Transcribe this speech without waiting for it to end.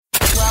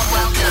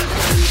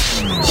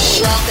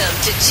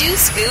Welcome to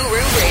Juice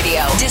Guru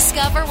Radio.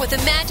 Discover what the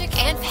magic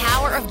and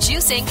power of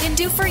juicing can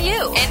do for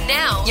you. And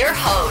now, your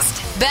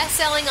host,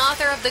 best-selling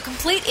author of The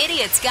Complete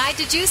Idiot's Guide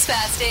to Juice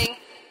Fasting,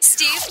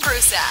 Steve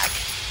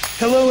Prusak.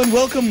 Hello and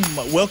welcome.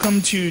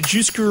 Welcome to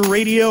Juice Guru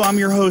Radio. I'm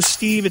your host,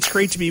 Steve. It's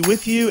great to be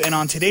with you. And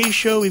on today's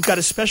show, we've got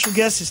a special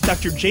guest. It's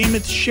Dr.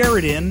 Jameth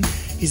Sheridan.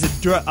 He's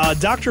a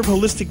doctor of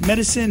holistic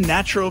medicine,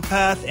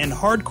 naturopath, and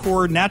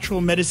hardcore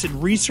natural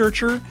medicine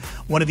researcher,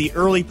 one of the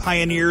early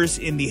pioneers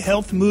in the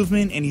health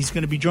movement, and he's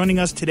going to be joining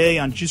us today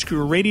on Juice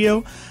Guru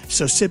Radio.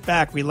 So sit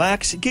back,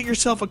 relax, get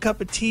yourself a cup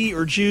of tea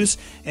or juice,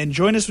 and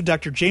join us with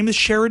Dr. Jameth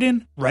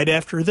Sheridan right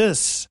after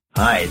this.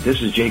 Hi,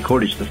 this is Jay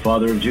Cordich, the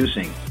father of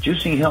juicing.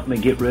 Juicing helped me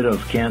get rid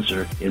of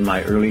cancer in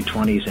my early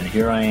 20s, and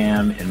here I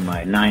am in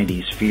my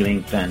 90s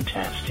feeling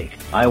fantastic.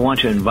 I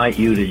want to invite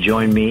you to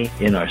join me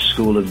in our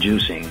School of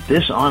Juicing.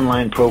 This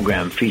online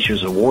program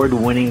features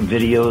award-winning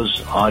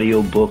videos,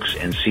 audio books,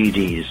 and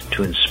CDs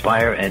to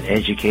inspire and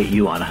educate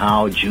you on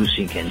how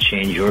juicing can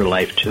change your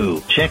life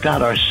too. Check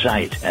out our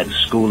site at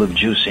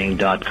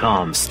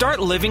schoolofjuicing.com. Start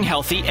living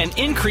healthy and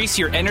increase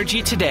your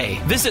energy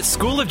today. Visit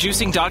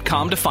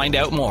schoolofjuicing.com to find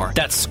out more.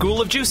 That's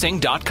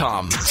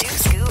schoolofjuicing.com.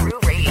 Juice Guru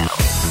Radio.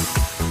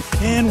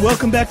 And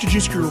welcome back to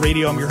Juice Guru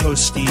Radio. I'm your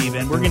host, Steve,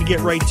 and we're going to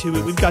get right to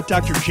it. We've got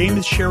Dr.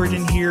 Jameth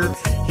Sheridan here.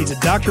 He's a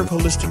doctor of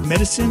holistic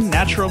medicine,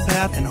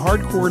 naturopath, and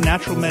hardcore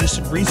natural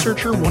medicine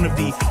researcher, one of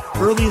the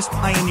earliest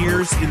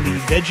pioneers in the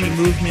veggie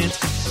movement,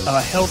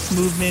 health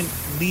movement,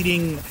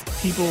 leading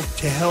people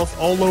to health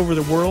all over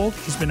the world.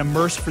 He's been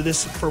immersed for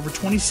this for over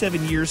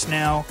 27 years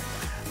now.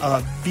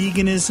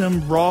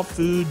 Veganism, raw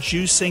food,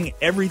 juicing,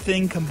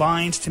 everything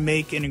combines to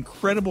make an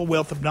incredible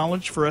wealth of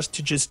knowledge for us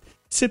to just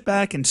sit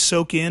back and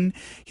soak in.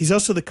 He's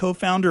also the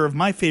co-founder of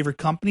my favorite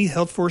company,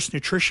 Health Force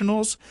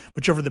Nutritionals,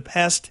 which over the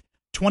past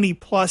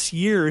 20-plus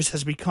years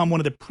has become one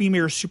of the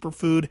premier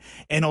superfood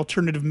and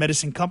alternative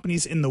medicine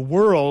companies in the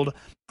world,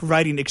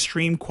 providing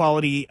extreme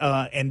quality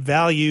and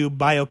value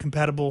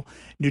biocompatible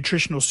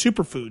nutritional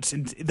superfoods.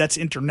 And that's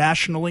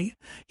internationally.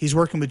 He's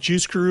working with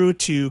Juice Guru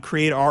to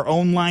create our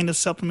own line of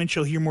supplements.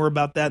 You'll hear more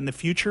about that in the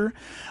future.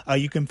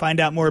 You can find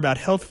out more about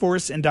Health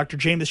Force and Dr.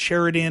 Jameth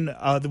Sheridan.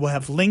 We'll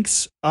have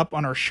links up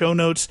on our show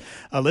notes.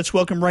 Let's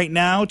welcome right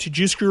now to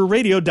Juice Guru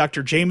Radio,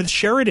 Dr. Jameth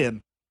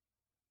Sheridan.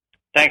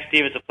 Thanks,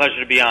 Steve. It's a pleasure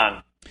to be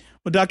on.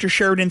 Well, Dr.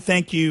 Sheridan,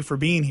 thank you for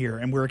being here,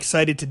 and we're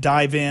excited to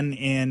dive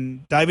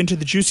into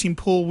the juicing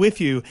pool with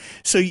you.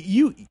 So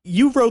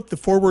you wrote the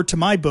foreword to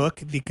my book,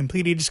 The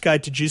Complete Idiot's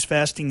Guide to Juice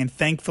Fasting, and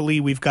thankfully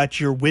we've got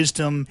your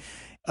wisdom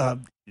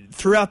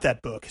throughout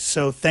that book.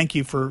 So thank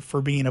you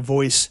for being a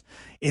voice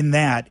in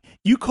that.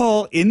 You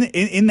call in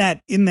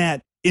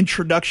that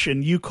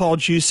introduction, you call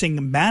juicing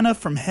manna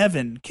from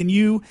heaven. Can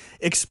you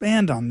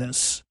expand on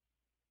this?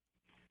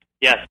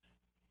 Yes.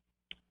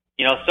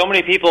 You know, so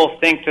many people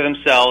think to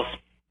themselves,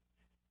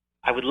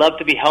 I would love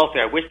to be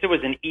healthier. I wish there was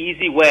an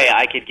easy way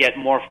I could get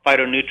more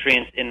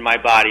phytonutrients in my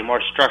body,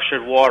 more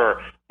structured water,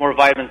 more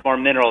vitamins, more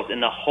minerals in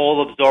the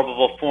whole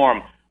absorbable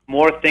form,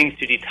 more things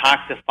to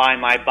detoxify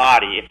my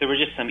body. If there was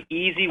just some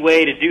easy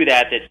way to do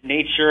that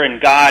nature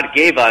and God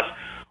gave us,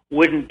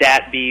 wouldn't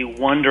that be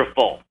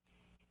wonderful?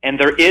 And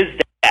there is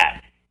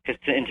that, because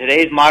in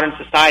today's modern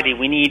society,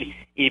 we need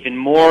even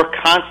more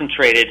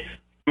concentrated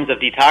forms of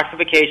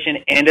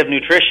detoxification and of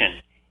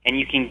nutrition. And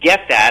you can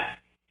get that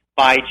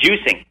by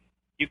juicing.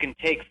 You can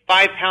take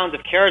 5 pounds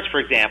of carrots,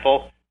 for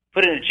example,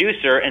 put it in a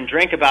juicer, and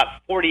drink about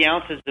 40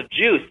 ounces of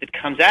juice that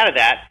comes out of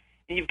that,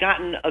 and you've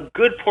gotten a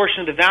good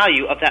portion of the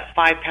value of that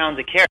 5 pounds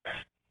of carrots.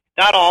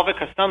 Not all of it,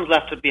 because some's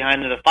left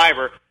behind in the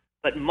fiber,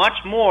 but much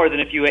more than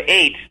if you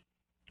ate,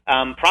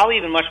 probably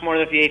even much more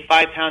than if you ate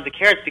 5 pounds of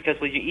carrots, because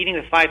when you're eating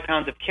the 5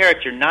 pounds of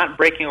carrots, you're not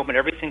breaking open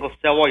every single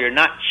cell wall, you're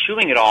not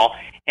chewing it all,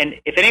 and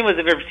if anyone's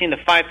ever seen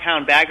the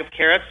 5-pound bag of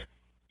carrots,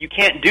 you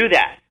can't do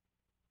that.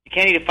 You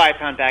can't eat a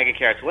 5-pound bag of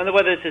carrots. Whether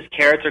this is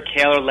carrots or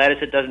kale or lettuce,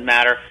 it doesn't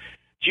matter.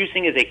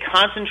 Juicing is a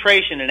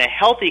concentration, and a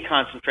healthy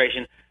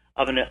concentration,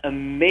 of an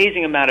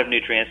amazing amount of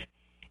nutrients,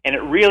 and it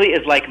really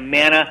is like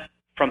manna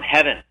from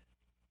heaven.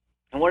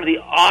 And one of the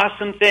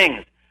awesome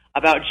things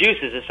about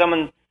juices is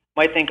someone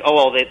might think, oh,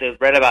 well, they've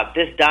read about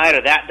this diet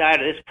or that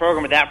diet or this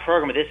program or that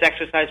program or this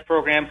exercise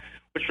program,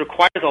 which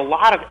requires a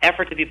lot of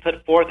effort to be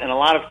put forth and a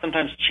lot of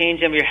sometimes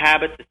change of your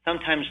habits that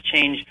sometimes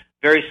change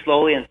very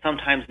slowly and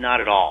sometimes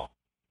not at all.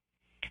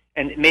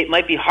 And it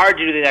might be hard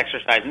to do that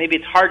exercise. Maybe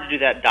it's hard to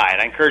do that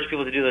diet. I encourage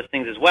people to do those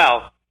things as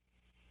well.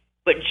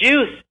 But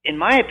juice, in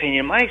my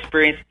opinion, my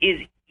experience, is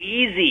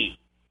easy.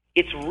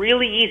 It's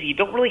really easy. You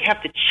don't really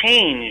have to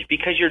change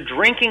because you're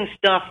drinking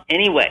stuff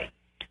anyway.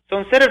 So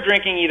instead of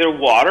drinking either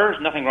water,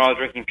 there's nothing wrong with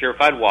drinking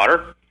purified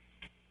water,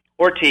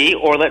 or tea,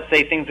 or let's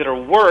say things that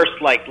are worse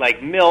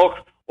like milk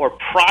or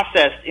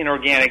processed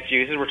inorganic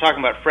juices. We're talking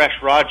about fresh,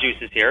 raw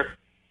juices here,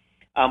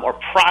 or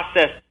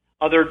processed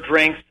other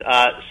drinks,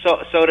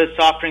 sodas,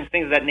 soft drinks,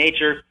 things of that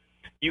nature.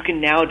 You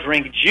can now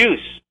drink juice.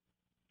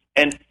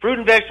 And fruit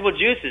and vegetable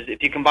juices, if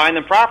you combine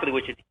them properly,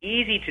 which is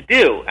easy to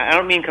do, I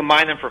don't mean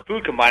combine them for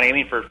food combining, I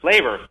mean for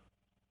flavor,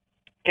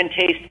 can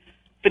taste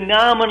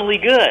phenomenally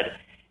good.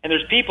 And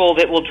there's people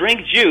that will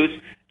drink juice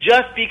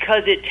just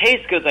because it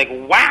tastes good. It's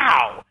like,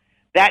 wow,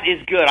 that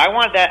is good. I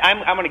want that.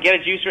 I'm going to get a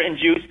juicer and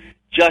juice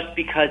just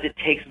because it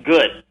tastes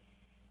good,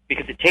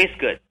 because it tastes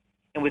good.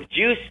 And with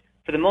juice,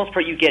 for the most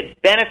part, you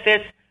get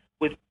benefits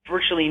with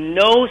virtually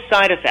no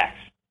side effects.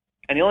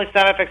 And the only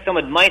side effects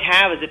someone might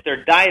have is if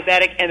they're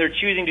diabetic and they're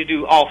choosing to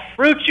do all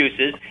fruit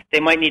juices, they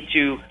might need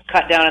to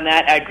cut down on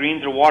that, add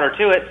greens or water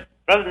to it.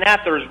 But other than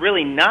that, there's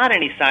really not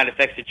any side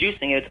effects to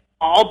juicing. It's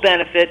all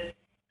benefit,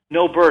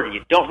 no burden.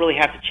 You don't really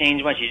have to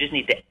change much. You just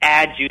need to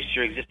add juice to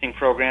your existing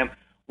program,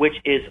 which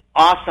is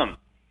awesome.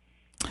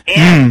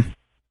 And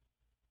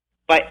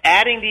by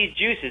adding these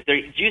juices,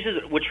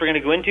 which we're going to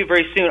go into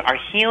very soon, are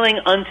healing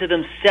unto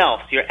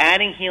themselves. You're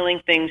adding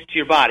healing things to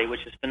your body,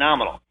 which is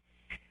phenomenal.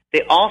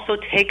 They also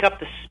take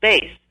up the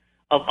space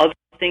of other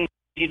things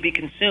you'd be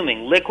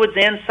consuming, liquids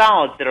and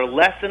solids that are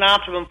less than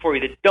optimum for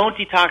you, that don't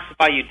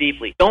detoxify you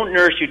deeply, don't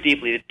nourish you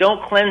deeply, that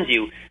don't cleanse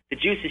you. The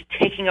juice is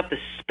taking up the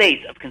space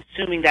of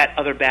consuming that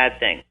other bad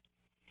thing.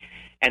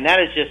 And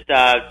that is just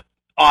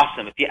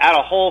awesome. If you add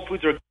a whole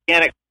foods or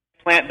organic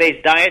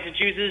plant-based diet to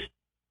juices,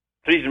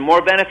 there's even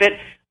more benefit,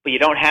 but you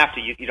don't have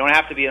to. You don't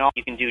have to be an all.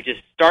 You can just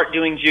start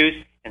doing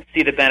juice and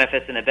see the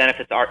benefits, and the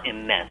benefits are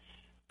immense.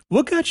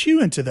 What got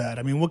you into that?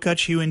 I mean, what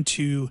got you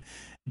into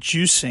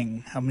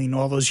juicing? I mean,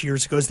 all those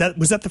years ago. Was that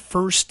the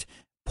first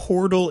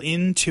portal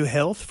into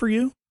health for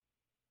you?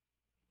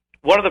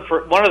 One of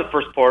the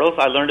first portals.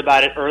 I learned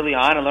about it early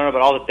on. I learned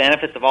about all the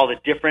benefits of all the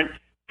different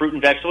fruit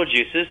and vegetable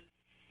juices.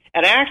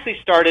 And I actually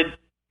started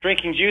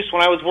drinking juice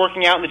when I was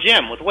working out in the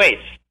gym with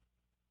weights.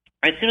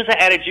 As soon as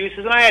I added juices,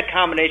 and I had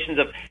combinations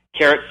of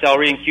carrot,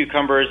 celery, and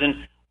cucumbers,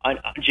 and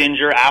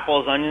ginger,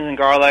 apples, onions, and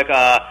garlic,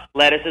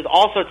 lettuces,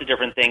 all sorts of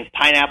different things,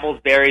 pineapples,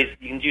 berries.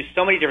 You can juice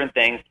so many different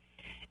things.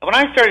 And when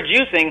I started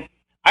juicing,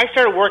 I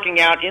started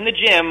working out in the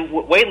gym,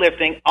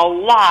 weightlifting, a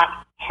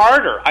lot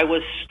harder. I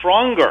was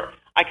stronger.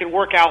 I could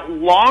work out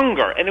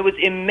longer, and it was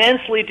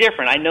immensely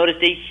different. I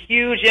noticed a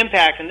huge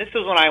impact, and this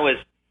was when I was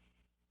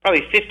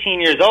probably 15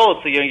 years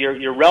old, so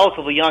you're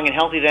relatively young and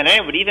healthy then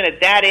anyway, but even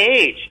at that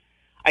age,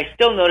 I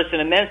still noticed an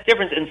immense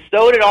difference, and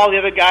so did all the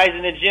other guys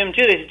in the gym,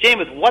 too. They said,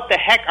 Jameth, what the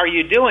heck are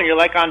you doing? You're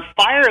like on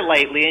fire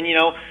lately, and,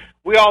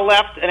 we all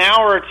left an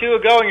hour or two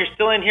ago, and you're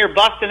still in here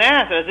busting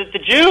ass. And I said, it's the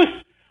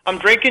juice. I'm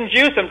drinking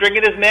juice. I'm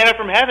drinking this manna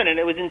from heaven, and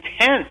it was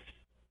intense.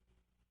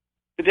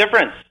 The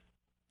difference.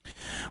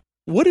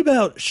 What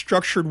about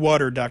structured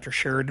water, Dr.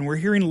 Sheridan? We're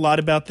hearing a lot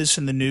about this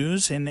in the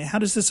news, and how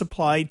does this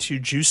apply to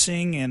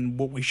juicing and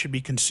what we should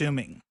be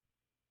consuming?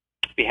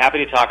 Be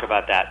happy to talk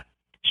about that.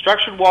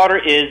 Structured water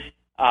is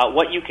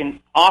what you can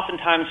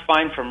oftentimes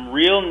find from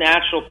real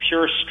natural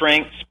pure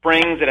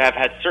springs that have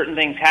had certain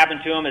things happen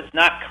to them. It's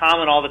not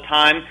common all the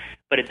time,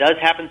 but it does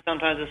happen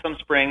sometimes with some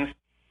springs,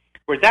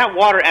 where that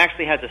water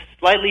actually has a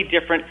slightly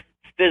different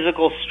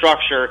physical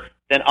structure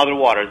than other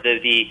waters.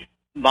 The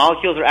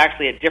molecules are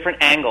actually at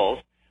different angles,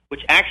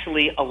 which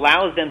actually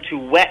allows them to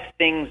wet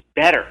things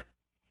better.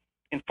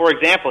 And for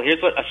example,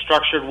 here's what a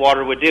structured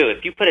water would do.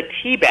 If you put a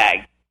tea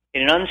bag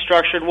in an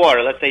unstructured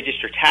water, let's say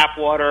just your tap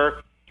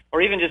water,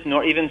 or even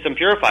some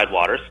purified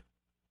waters,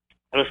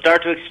 it'll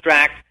start to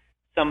extract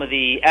some of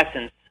the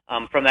essence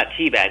from that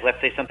tea bag.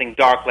 Let's say something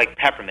dark like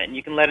peppermint. And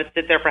you can let it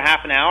sit there for half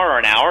an hour or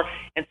an hour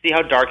and see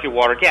how dark your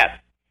water gets.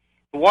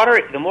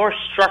 The more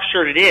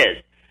structured it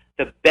is,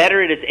 the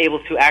better it is able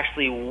to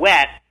actually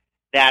wet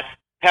that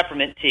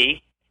peppermint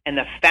tea, and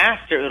the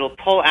faster it'll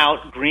pull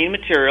out green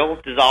material,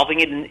 dissolving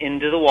it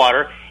into the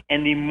water,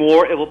 and the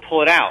more it will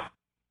pull it out.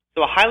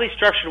 So a highly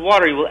structured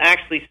water, you will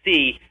actually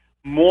see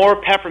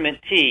more peppermint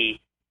tea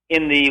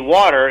in the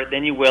water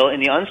than you will in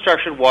the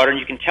unstructured water, and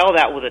you can tell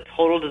that with a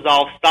total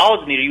dissolved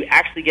solids meter. You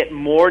actually get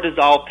more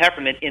dissolved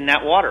peppermint in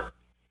that water.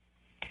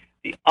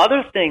 The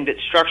other thing that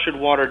structured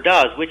water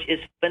does, which is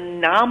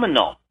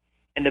phenomenal,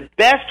 and the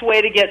best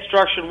way to get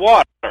structured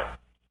water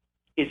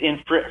is in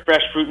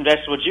fresh fruit and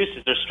vegetable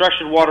juices. There's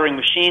structured watering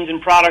machines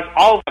and products.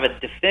 All have a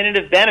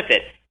definitive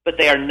benefit, but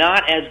they are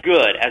not as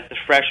good as the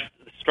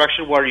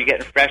structured water you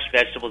get in fresh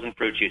vegetables and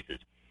fruit juices.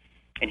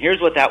 And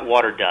here's what that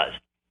water does.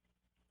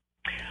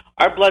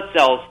 Our blood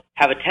cells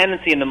have a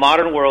tendency in the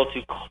modern world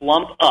to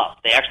clump up.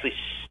 They actually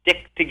stick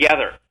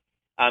together.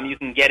 You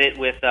can get it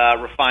with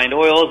refined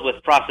oils,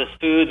 with processed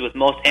foods, with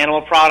most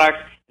animal products.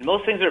 And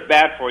most things that are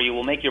bad for you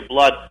will make your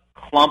blood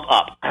clump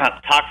up.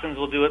 Toxins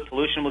will do it,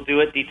 pollution will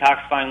do it,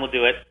 detoxifying will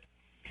do it.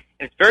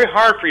 And it's very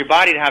hard for your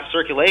body to have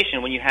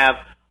circulation when you have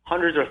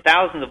hundreds or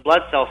thousands of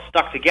blood cells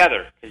stuck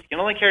together, because you can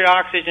only carry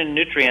oxygen and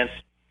nutrients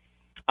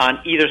on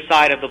either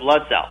side of the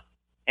blood cell.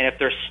 And if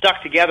they're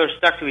stuck together,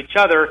 stuck to each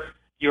other,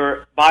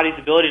 your body's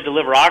ability to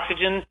deliver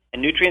oxygen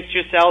and nutrients to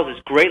your cells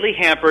is greatly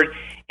hampered,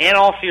 and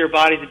also your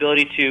body's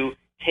ability to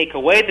take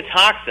away the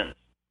toxins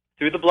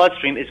through the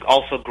bloodstream is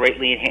also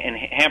greatly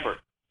hampered.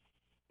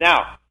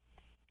 Now,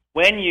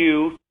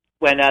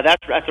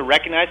 that's a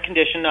recognized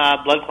condition,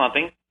 blood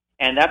clumping,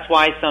 and that's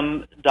why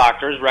some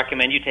doctors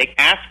recommend you take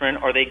aspirin,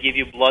 or they give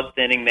you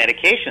blood-thinning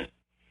medications,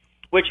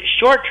 which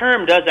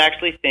short-term does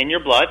actually thin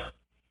your blood.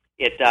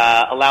 It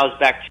allows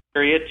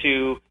bacteria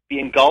to be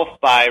engulfed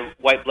by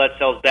white blood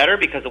cells better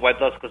because the white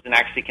blood cells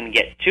actually can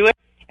get to it,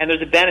 and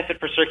there's a benefit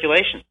for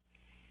circulation.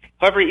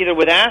 However, either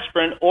with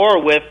aspirin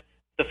or with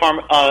the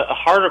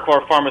harder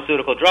core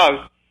pharmaceutical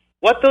drugs,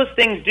 what those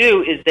things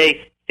do is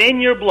they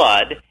thin your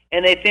blood,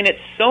 and they thin it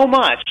so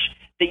much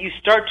that you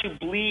start to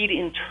bleed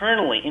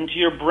internally into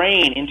your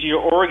brain, into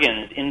your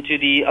organs, into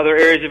the other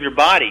areas of your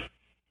body.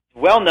 It's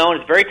well known,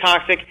 it's very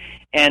toxic,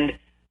 and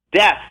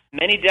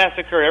many deaths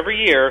occur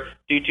every year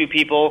due to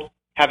people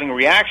having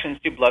reactions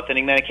to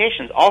blood-thinning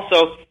medications.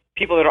 Also,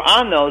 people that are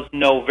on those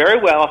know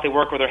very well, if they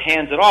work with their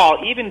hands at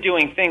all, even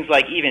doing things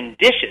like even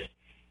dishes,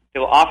 they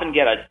will often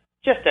get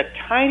just a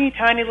tiny,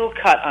 tiny little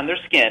cut on their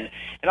skin,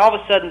 and all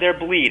of a sudden they're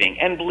bleeding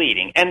and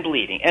bleeding and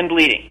bleeding and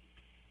bleeding.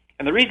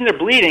 And the reason they're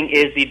bleeding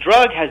is the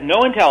drug has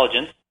no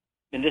intelligence,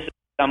 and this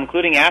I'm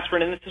including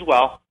aspirin in this as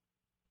well,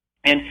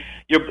 and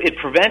it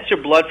prevents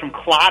your blood from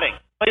clotting.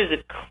 What is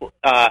it?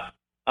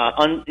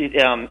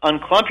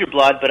 Unclump your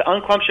blood, but it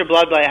unclumps your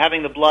blood by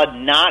having the blood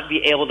not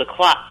be able to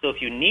clot. So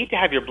if you need to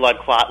have your blood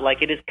clot,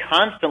 like it is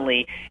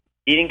constantly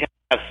needing to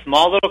have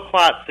small little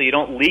clots so you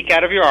don't leak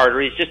out of your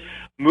arteries, just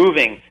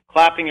moving,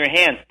 clapping your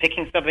hands,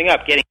 picking something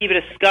up, getting even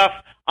a scuff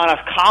on a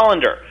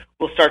colander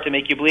will start to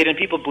make you bleed, and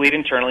people bleed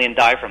internally and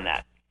die from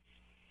that.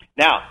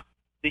 Now,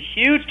 the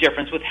huge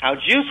difference with how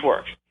juice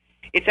works.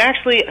 It's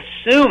actually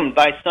assumed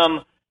by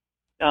some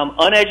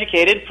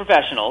uneducated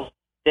professionals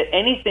that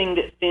anything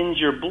that thins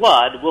your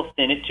blood will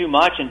thin it too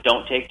much and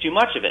don't take too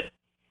much of it.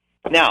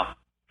 Now,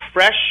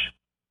 fresh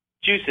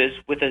juices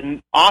with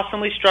an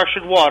awesomely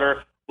structured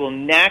water will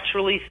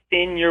naturally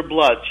thin your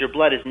blood. So your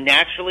blood is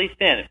naturally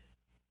thin.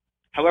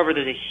 However,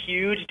 there's a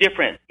huge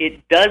difference.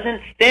 It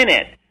doesn't thin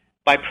it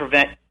by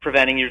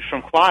preventing you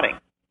from clotting.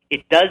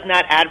 It does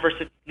not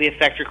adversely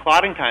affect your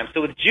clotting time.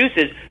 So with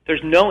juices,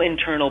 there's no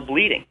internal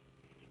bleeding.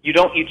 You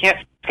can't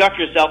scuff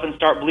yourself and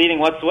start bleeding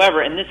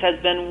whatsoever, and this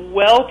has been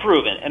well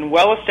proven and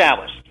well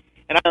established.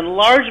 And I've done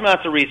large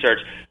amounts of research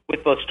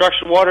with both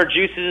structured water,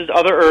 juices,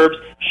 other herbs,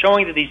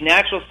 showing that these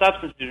natural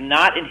substances do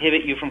not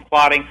inhibit you from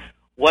clotting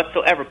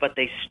whatsoever, but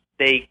they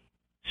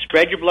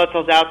spread your blood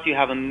cells out so you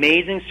have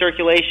amazing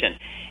circulation.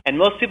 And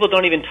most people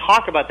don't even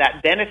talk about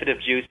that benefit of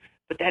juice,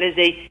 but that is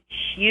a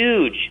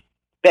huge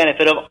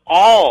benefit of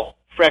all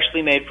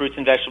freshly made fruits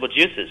and vegetable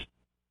juices.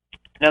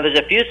 Now, there's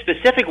a few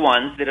specific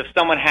ones that if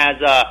someone has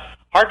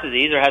heart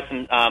disease or has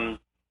some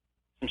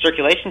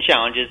circulation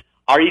challenges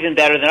are even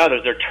better than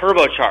others. They're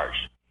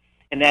turbocharged.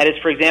 And that is,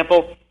 for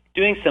example,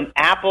 doing some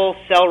apple,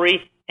 celery,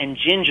 and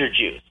ginger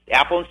juice.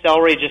 Apple and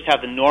celery just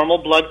have the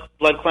normal blood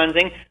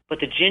cleansing, but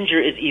the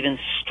ginger is even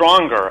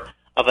stronger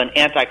of an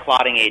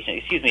anti-clotting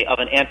agent, of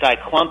an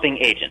anti-clumping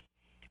agent.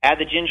 Add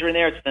the ginger in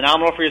there. It's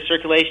phenomenal for your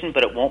circulation,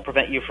 but it won't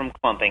prevent you from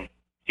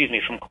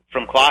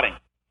from clotting.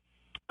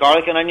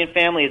 Garlic and onion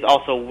family is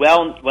also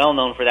well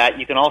known for that.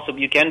 There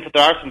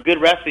are some good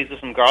recipes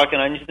with some garlic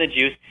and onions in the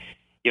juice.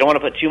 You don't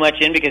want to put too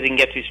much in because it can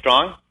get too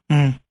strong.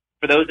 Mm.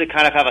 For those that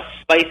kind of have a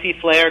spicy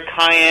flair,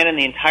 cayenne and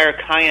the entire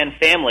cayenne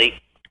family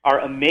are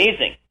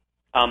amazing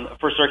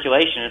for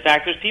circulation. In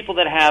fact, there's people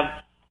that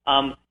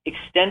have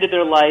extended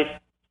their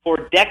life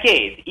for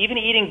decades, even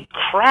eating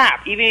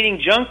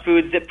junk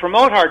foods that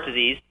promote heart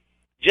disease,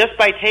 just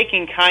by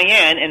taking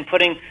cayenne and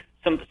putting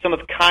some of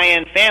the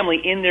cayenne family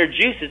in their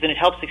juices, and it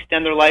helps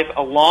extend their life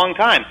a long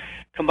time.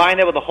 Combine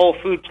that with a whole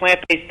food,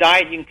 plant-based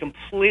diet, you can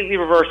completely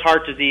reverse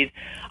heart disease.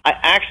 I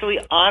actually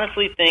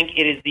honestly think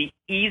it is the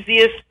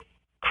easiest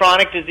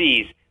chronic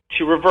disease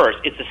to reverse.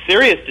 It's a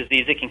serious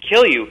disease. It can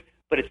kill you,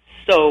 but it's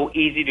so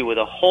easy to, with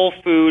a whole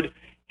food,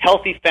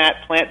 healthy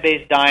fat,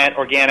 plant-based diet,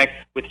 organic,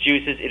 with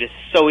juices. It is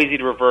so easy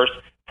to reverse.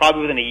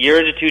 Probably within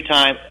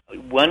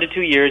 1 to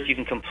 2 years, you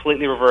can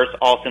completely reverse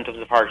all symptoms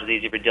of heart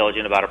disease if you're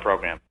diligent about a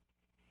program.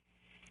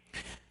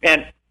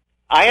 And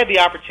I had the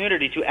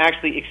opportunity to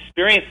actually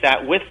experience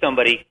that with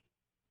somebody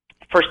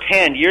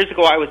firsthand. Years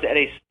ago, I was at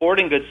a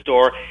sporting goods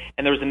store,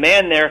 and there was a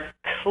man there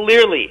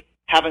clearly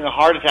having a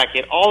heart attack.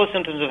 He had all the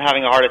symptoms of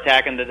having a heart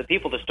attack, and the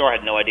people at the store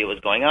had no idea what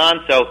was going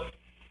on. So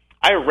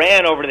I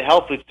ran over to the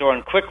health food store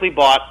and quickly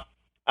bought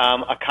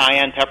a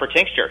cayenne pepper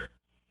tincture.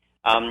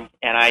 And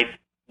I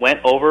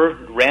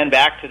ran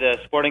back to the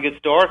sporting goods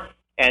store,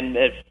 and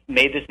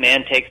made this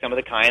man take some of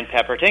the cayenne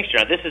pepper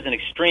tincture. Now, this is an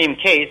extreme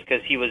case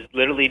because he was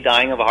literally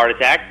dying of a heart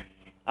attack.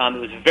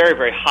 It was very,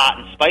 very hot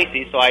and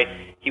spicy, so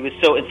he was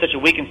in such a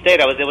weakened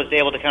state, I was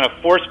able to kind of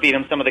force-feed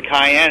him some of the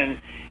cayenne,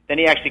 and then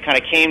he actually kind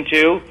of came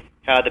to.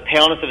 The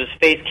paleness of his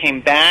face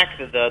came back,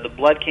 the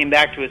blood came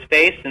back to his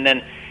face, and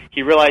then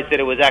he realized that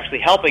it was actually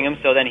helping him,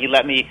 so then he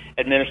let me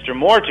administer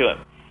more to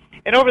him.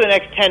 And over the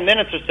next 10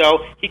 minutes or so,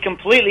 he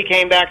completely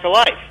came back to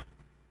life.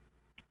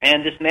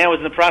 And this man was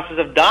in the process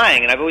of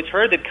dying, and I've always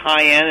heard that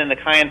cayenne and the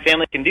cayenne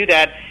family can do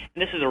that,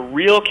 and this is a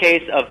real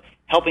case of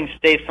helping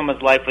save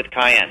someone's life with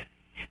cayenne.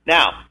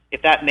 Now,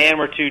 if that man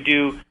were to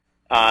do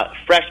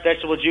fresh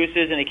vegetable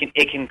juices, and it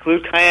can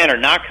include cayenne or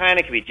not cayenne,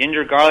 it could be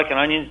ginger, garlic, and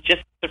onions,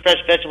 just the fresh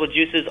vegetable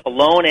juices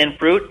alone and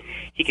fruit,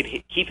 he could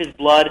keep his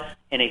blood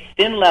in a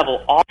thin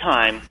level all the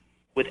time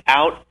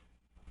without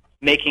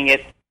making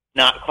it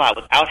not clot,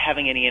 without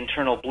having any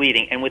internal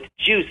bleeding. And with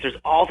juice, there's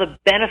all the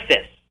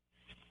benefits,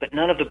 but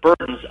none of the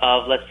burdens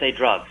of, let's say,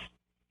 drugs.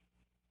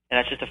 And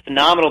that's just a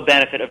phenomenal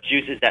benefit of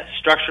juice, is that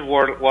structured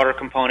water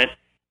component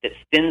that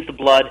thins the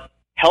blood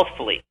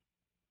healthfully.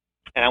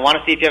 And I want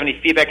to see if you have any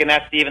feedback on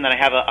that, Steve, and then I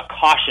have a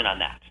caution on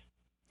that.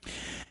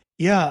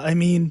 Yeah, I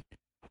mean,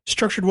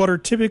 structured water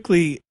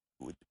typically,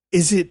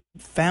 is it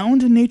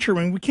found in nature?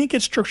 I mean, we can't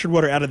get structured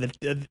water out of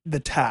the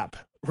tap,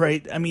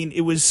 right? I mean,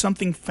 it was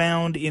something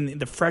found in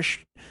the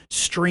fresh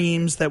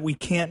streams that we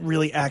can't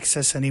really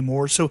access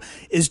anymore. So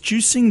is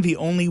juicing the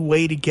only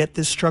way to get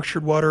this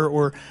structured water,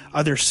 or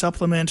are there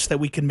supplements that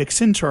we can mix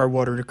into our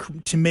water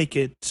to make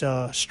it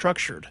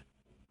structured?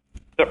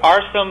 There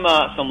are some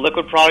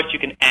liquid products you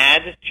can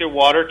add to your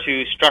water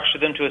to structure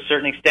them to a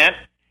certain extent.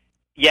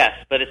 Yes,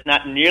 but it's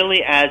not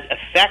nearly as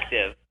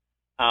effective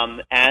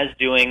as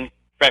doing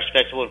fresh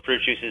vegetable and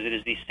fruit juices. It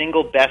is the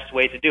single best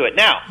way to do it.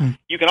 Now,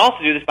 you can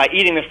also do this by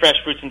eating the fresh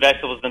fruits and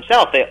vegetables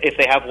themselves. If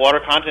they have water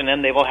content in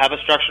them, they will have a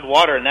structured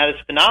water, and that is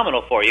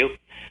phenomenal for you.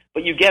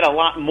 But you get a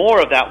lot more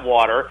of that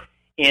water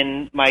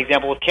in my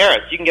example with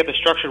carrots. You can get the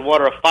structured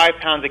water of 5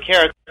 pounds of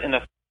carrots in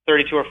a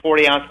 32 or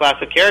 40-ounce glass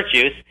of carrot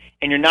juice,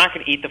 and you're not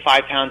going to eat the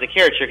 5 pounds of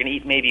carrots. You're going to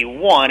eat maybe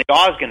one. Your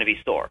jaw is going to be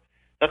sore.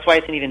 That's why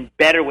it's an even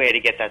better way to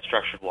get that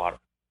structured water.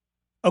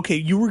 Okay,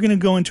 you were going to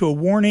go into a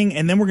warning,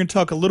 and then we're going to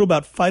talk a little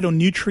about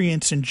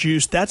phytonutrients in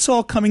juice. That's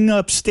all coming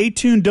up. Stay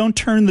tuned. Don't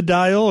turn the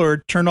dial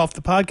or turn off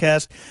the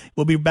podcast.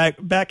 We'll be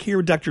back here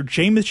with Dr.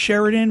 Jameth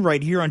Sheridan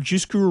right here on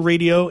Juice Guru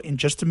Radio in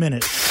just a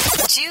minute.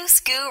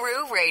 Juice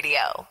Guru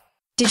Radio.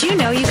 Did you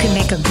know you can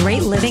make a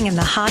great living in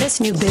the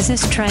hottest new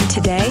business trend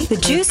today? The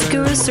Juice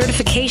Guru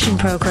Certification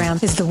Program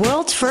is the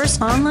world's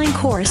first online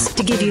course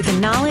to give you the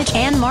knowledge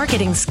and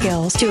marketing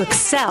skills to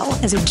excel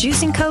as a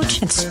juicing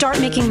coach and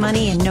start making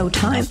money in no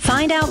time.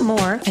 Find out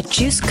more at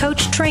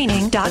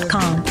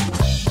juicecoachtraining.com.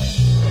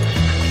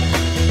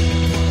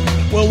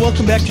 Well,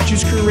 welcome back to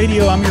Juice Guru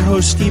Radio. I'm your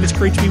host, Steve. It's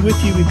great to be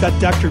with you. We've got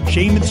Dr.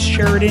 Jameth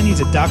Sheridan. He's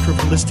a doctor of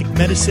holistic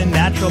medicine,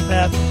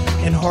 naturopath,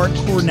 and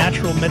hardcore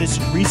natural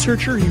medicine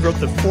researcher. He wrote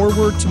the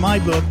foreword to my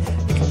book,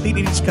 The Complete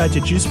Idiot's Guide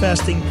to Juice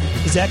Fasting.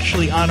 He's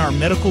actually on our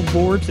medical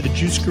board for the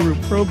Juice Guru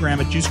program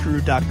at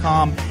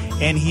juiceguru.com.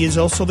 And he is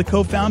also the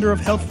co-founder of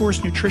Health Force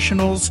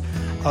Nutritionals,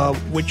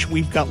 which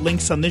we've got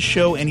links on this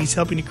show. And he's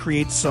helping to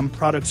create some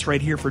products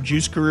right here for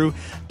Juice Guru.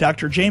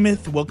 Dr.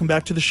 Jameth, welcome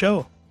back to the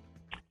show.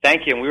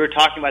 Thank you. And we were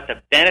talking about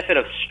the benefit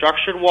of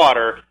structured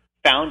water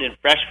found in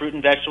fresh fruit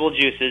and vegetable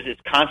juices.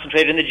 It's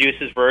concentrated in the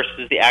juices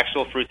versus the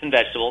actual fruits and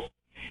vegetables.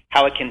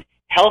 How it can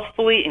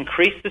healthfully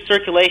increase the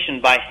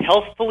circulation by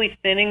healthfully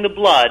thinning the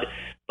blood,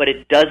 but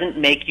it doesn't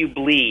make you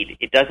bleed.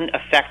 It doesn't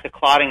affect the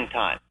clotting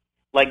time.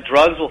 Like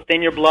drugs will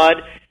thin your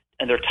blood,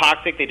 and they're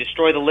toxic. They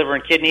destroy the liver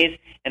and kidneys,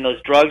 and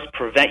those drugs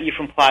prevent you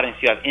from clotting. So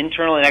you have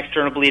internal and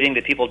external bleeding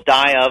that people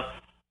die of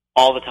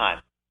all the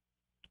time.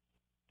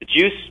 The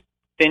juice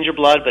thins your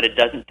blood, but it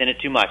doesn't thin it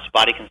too much. The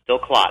body can still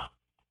clot.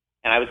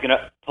 And I was going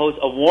to pose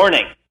a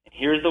warning. And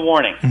here's the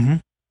warning.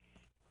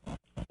 Mm-hmm.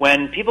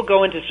 When people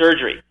go into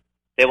surgery,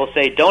 they will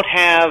say, don't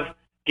have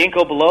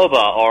ginkgo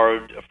biloba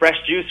or fresh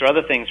juice or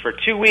other things for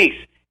 2 weeks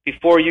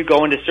before you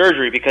go into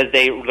surgery, because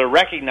they're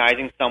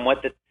recognizing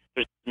somewhat that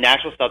there's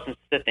natural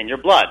substances that thin your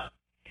blood.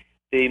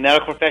 The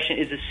medical profession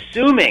is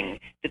assuming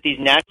that these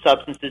natural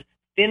substances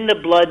thin the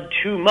blood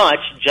too much,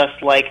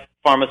 just like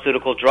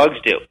pharmaceutical drugs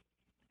do.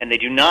 And they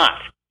do not.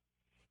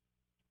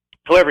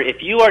 However, if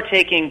you are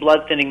taking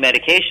blood-thinning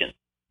medication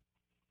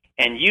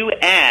and you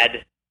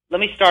add, let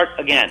me start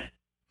again.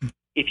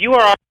 If you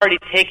are already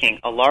taking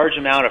a large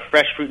amount of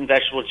fresh fruit and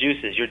vegetable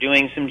juices, you're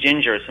doing some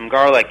ginger, some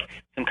garlic,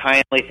 some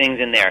cayenne things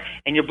in there,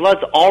 and your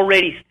blood's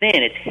already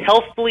thin, it's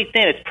healthfully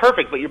thin, it's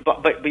perfect, but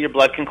your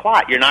blood can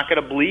clot. You're not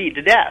going to bleed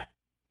to death.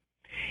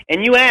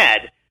 And you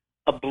add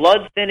a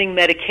blood-thinning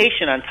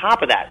medication on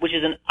top of that, which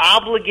is an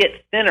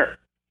obligate thinner.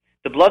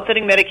 The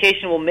blood-thinning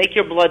medication will make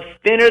your blood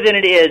thinner than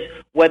it is,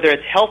 whether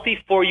it's healthy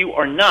for you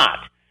or not,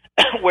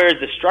 whereas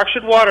the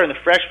structured water and the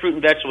fresh fruit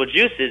and vegetable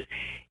juices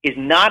is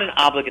not an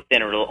obligate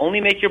thinner. It will only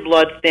make your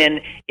blood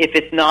thin if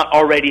it's not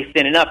already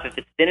thin enough. If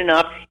it's thin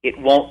enough, it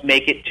won't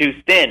make it too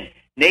thin.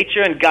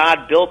 Nature and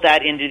God built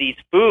that into these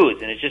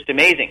foods, and it's just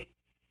amazing.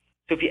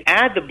 So if you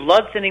add the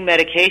blood-thinning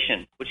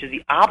medication, which is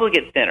the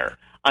obligate thinner,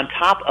 on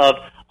top of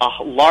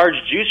a large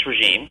juice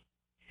regime,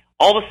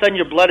 all of a sudden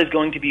your blood is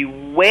going to be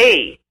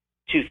way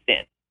too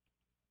thin.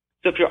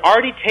 So if you're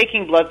already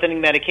taking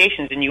blood-thinning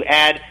medications and you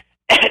add,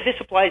 this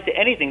applies to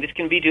anything. This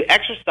can be to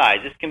exercise.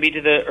 This can be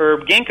to the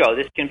herb ginkgo.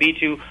 This can be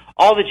to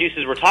all the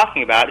juices we're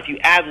talking about. If you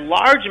add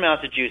large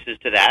amounts of juices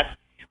to that,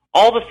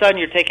 all of a sudden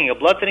you're taking a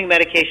blood-thinning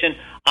medication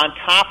on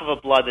top of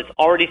a blood that's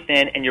already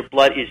thin, and your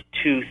blood is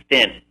too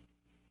thin.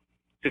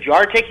 So if you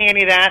are taking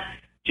any of that,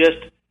 just,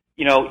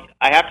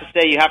 I have to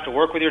say you have to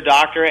work with your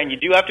doctor, and you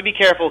do have to be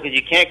careful because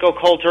you can't go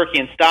cold turkey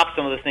and stop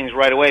some of those things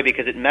right away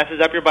because it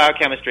messes up your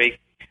biochemistry.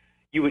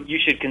 You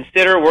should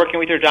consider working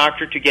with your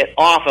doctor to get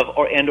off of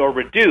or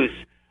reduce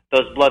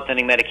those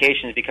blood-thinning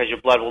medications, because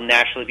your blood will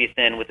naturally be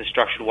thin with the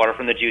structured water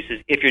from the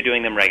juices if you're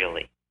doing them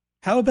regularly.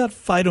 How about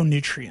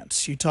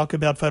phytonutrients? You talk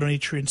about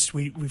phytonutrients.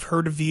 We've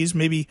heard of these.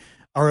 Maybe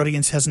our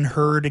audience hasn't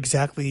heard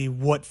exactly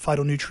what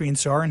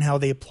phytonutrients are and how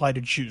they apply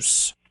to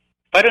juice.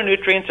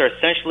 Phytonutrients are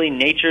essentially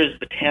nature's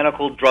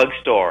botanical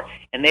drugstore,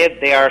 and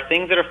they are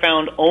things that are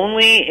found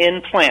only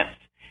in plants,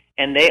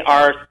 and they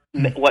are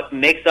what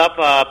makes up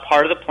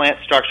part of the plant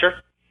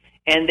structure,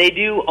 and they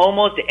do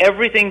almost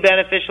everything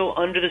beneficial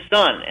under the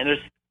sun, and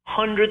there's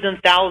hundreds and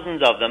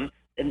thousands of them,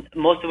 and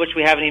most of which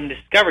we haven't even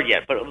discovered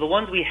yet. But of the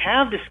ones we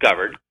have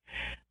discovered,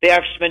 they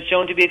have been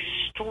shown to be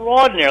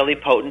extraordinarily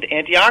potent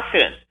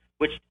antioxidants,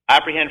 which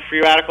apprehend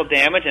free radical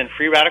damage, and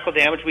free radical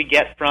damage we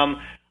get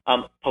from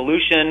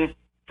pollution,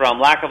 from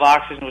lack of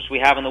oxygen, which we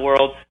have in the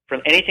world,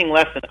 from anything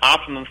less than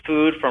optimum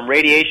food, from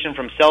radiation,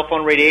 from cell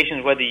phone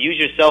radiation, whether you use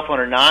your cell phone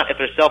or not. If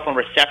there's cell phone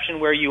reception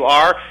where you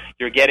are,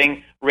 you're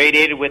getting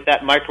radiated with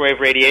that microwave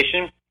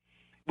radiation.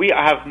 We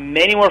have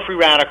many more free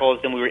radicals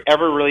than we were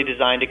ever really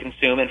designed to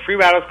consume, and free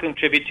radicals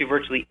contribute to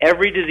virtually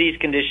every disease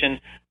condition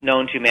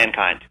known to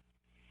mankind.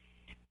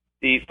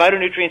 The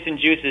phytonutrients in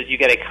juices, you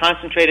get a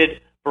concentrated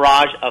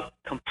barrage of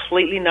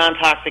completely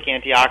non-toxic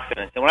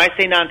antioxidants. And when I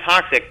say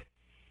non-toxic,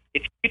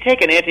 if you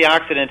take an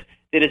antioxidant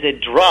that is a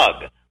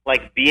drug,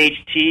 like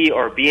BHT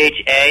or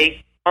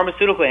BHA,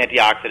 pharmaceutical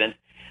antioxidants,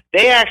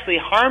 they actually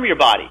harm your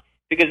body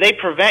because they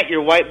prevent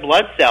your white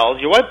blood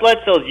cells. Your white blood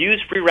cells use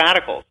free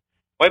radicals.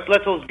 White blood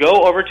cells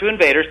go over to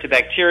invaders, to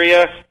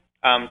bacteria,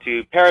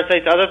 to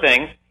parasites, other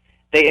things.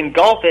 They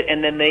engulf it,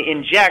 and then they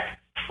inject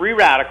free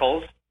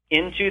radicals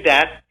into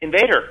that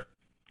invader.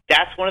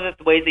 That's one of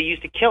the ways they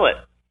use to kill it.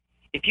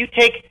 If you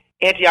take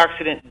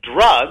antioxidant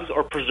drugs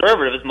or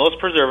preservatives, most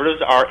preservatives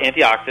are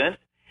antioxidants,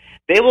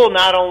 they will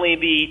not only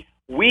be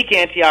weak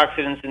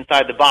antioxidants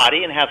inside the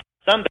body and have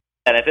some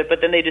benefit, but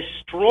then they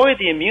destroy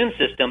the immune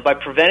system by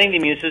preventing the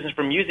immune system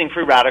from using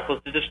free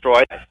radicals to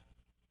destroy it.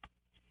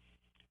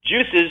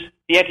 Juices,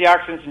 the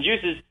antioxidants in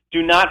juices,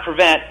 do not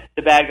prevent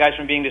the bad guys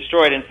from being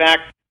destroyed. In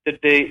fact,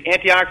 the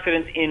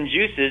antioxidants in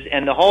juices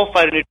and the whole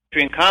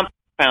phytonutrient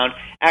compound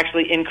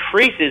actually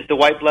increases the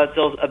white blood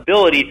cell's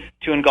ability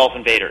to engulf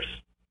invaders.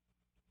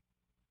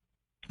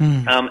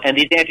 And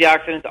these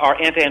antioxidants are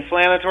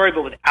anti-inflammatory,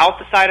 but without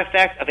the side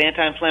effects of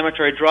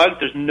anti-inflammatory drugs.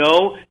 There's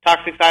no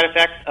toxic side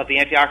effects of the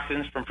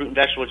antioxidants from fruit and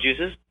vegetable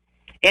juices.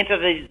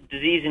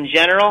 Anti-disease in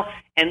general,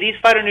 and these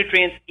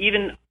phytonutrients,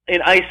 even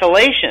in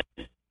isolation,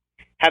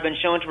 have been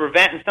shown to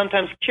prevent and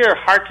sometimes cure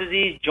heart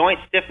disease, joint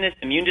stiffness,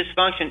 immune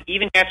dysfunction,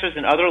 even cancers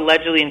and other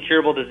allegedly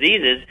incurable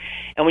diseases.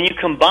 And when you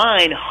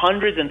combine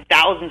hundreds and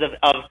thousands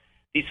of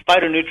these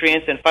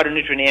phytonutrients and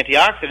phytonutrient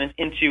antioxidants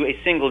into a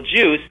single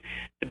juice,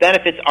 the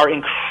benefits are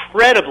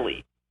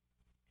incredibly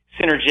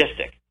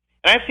synergistic.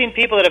 And I've seen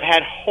people that have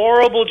had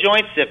horrible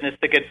joint stiffness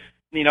that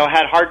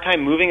had hard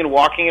time moving and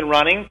walking and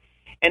running.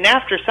 And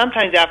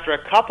sometimes after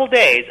a couple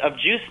days of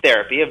juice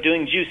therapy, of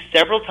doing juice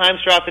several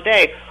times throughout the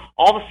day,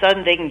 all of a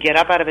sudden they can get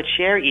up out of a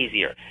chair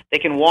easier. They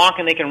can walk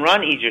and they can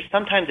run easier.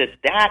 Sometimes it's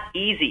that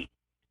easy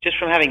just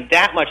from having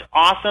that much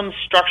awesome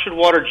structured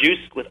water juice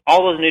with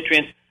all those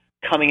nutrients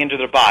coming into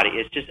their body.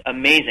 It's just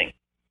amazing.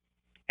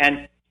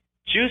 And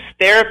juice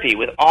therapy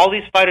with all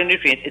these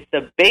phytonutrients, it's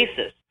the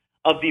basis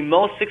of the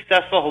most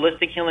successful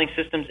holistic healing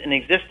systems in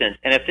existence.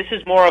 And if this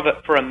is more of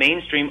for a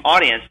mainstream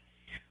audience,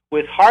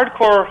 with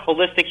hardcore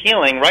holistic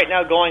healing right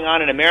now going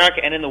on in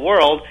America and in the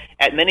world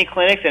at many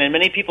clinics and in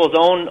many people's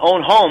own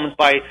homes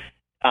by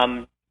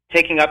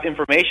taking up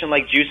information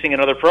like juicing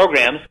and other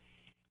programs,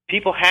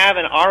 people have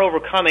and are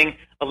overcoming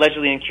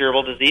allegedly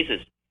incurable diseases.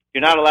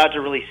 You're not allowed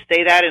to really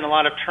say that in a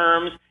lot of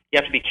terms. You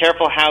have to be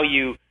careful how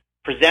you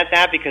present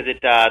that because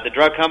the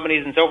drug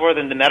companies and so forth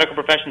and the medical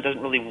profession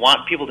doesn't really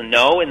want people to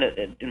know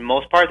in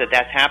most part that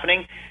that's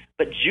happening.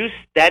 But juice,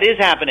 that is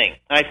happening.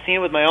 And I've seen it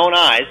with my own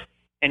eyes.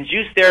 And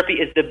juice therapy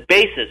is the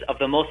basis of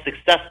the most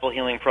successful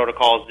healing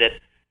protocols that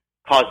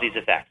cause these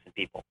effects in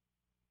people.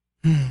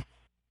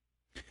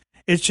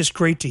 It's just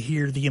great to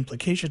hear the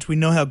implications. We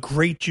know how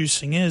great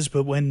juicing is,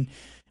 but when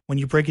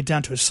you break it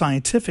down to a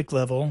scientific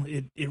level,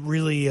 it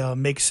really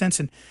makes sense.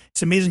 And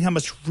it's amazing how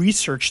much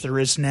research there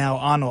is now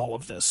on all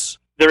of this.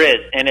 There is,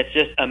 and it's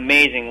just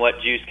amazing what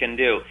juice can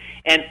do.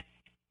 And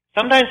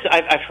sometimes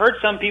I've heard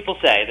some people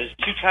say, there's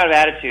two kind of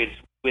attitudes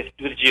with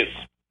juice.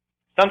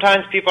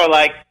 Sometimes people are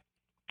like,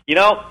 I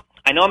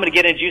know I'm going to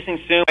get into juicing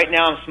soon. Right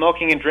now I'm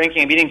smoking and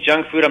drinking. I'm eating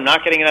junk food. I'm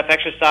not getting enough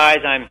exercise.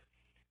 I'm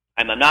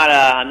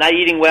not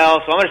eating well,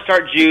 so I'm going to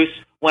start juice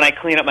when I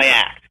clean up my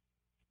act.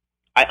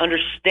 I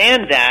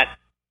understand that,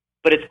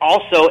 but it's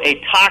also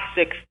a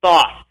toxic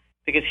thought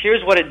because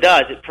here's what it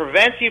does. It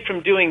prevents you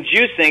from doing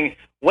juicing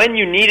when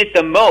you need it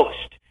the most.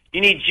 You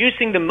need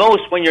juicing the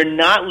most when you're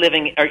not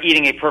living or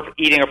eating a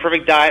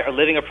perfect diet or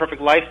living a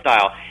perfect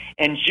lifestyle.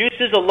 And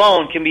juices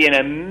alone can be an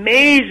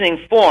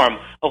amazing form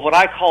of what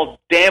I call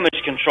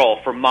damage control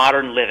for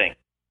modern living.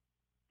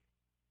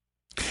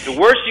 The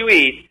worse you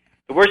eat,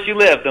 the worse you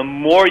live, the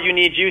more you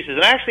need juices.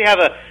 And I actually have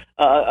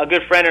a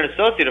good friend and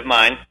associate of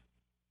mine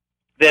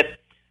that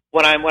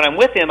when I'm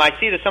with him, I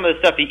see that some of the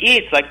stuff he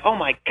eats, like, oh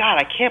my God,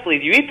 I can't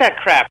believe you eat that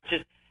crap.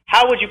 Just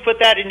how would you put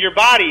that in your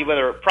body,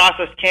 whether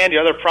processed candy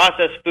or other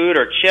processed food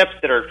or chips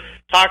that are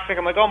toxic?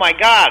 I'm like, oh, my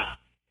God.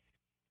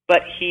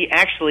 But he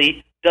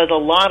actually does a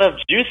lot of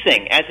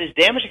juicing as his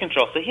damage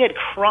control. So he had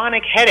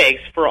chronic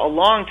headaches for a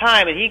long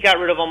time, and he got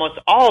rid of almost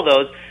all of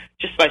those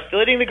just by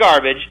still eating the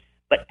garbage,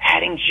 but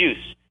adding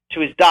juice to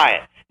his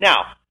diet.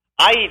 Now,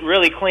 I eat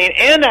really clean,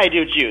 and I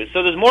do juice,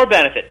 so there's more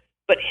benefit.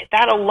 But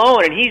that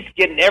alone, and he's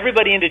getting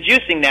everybody into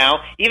juicing now,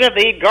 even if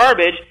they eat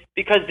garbage,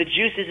 because the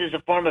juices is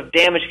a form of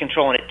damage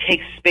control, and it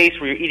takes space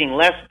where you're eating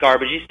less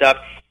garbagey stuff,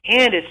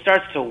 and it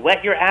starts to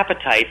whet your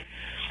appetite,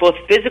 both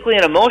physically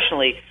and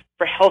emotionally,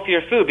 for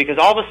healthier food, because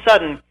all of a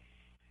sudden,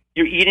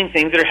 you're eating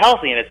things that are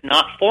healthy, and it's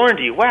not foreign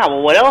to you. Wow,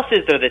 well, what else is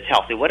there that's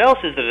healthy? What else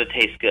is there that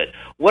tastes good?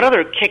 What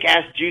other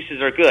kick-ass juices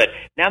are good?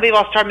 Now maybe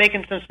I'll start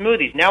making some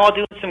smoothies. Now I'll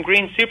do some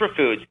green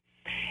superfoods.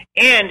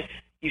 And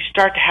you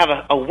start to have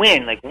a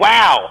win, like,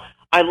 wow,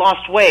 I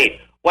lost weight.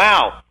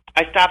 Wow,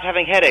 I stopped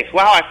having headaches.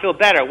 Wow, I feel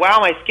better. Wow,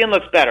 my skin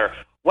looks better.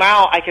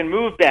 Wow, I can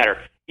move better.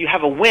 You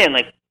have a win,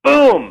 like,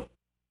 boom,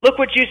 look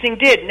what juicing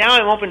did. Now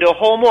I'm open to a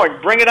whole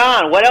more. Bring it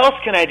on. What else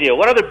can I do?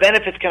 What other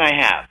benefits can I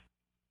have?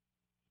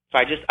 So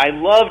I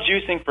love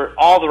juicing for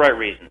all the right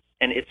reasons,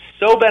 and it's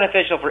so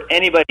beneficial for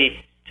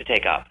anybody to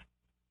take up.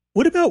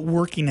 What about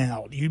working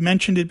out? You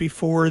mentioned it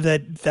before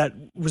that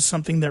was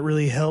something that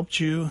really helped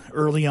you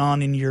early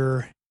on in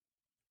your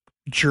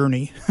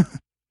journey.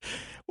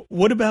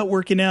 What about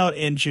working out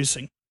and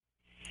juicing?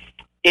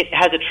 It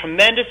has a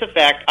tremendous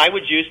effect. I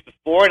would juice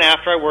before and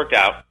after I worked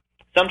out,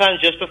 sometimes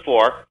just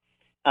before.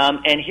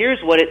 And here's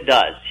what it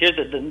does. Here's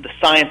the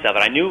science of it.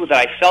 I knew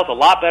that I felt a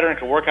lot better and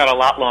could work out a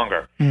lot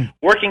longer.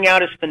 Working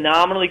out is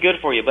phenomenally good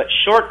for you, but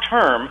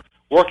short-term,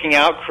 working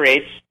out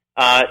creates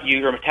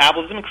your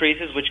metabolism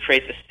increases, which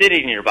creates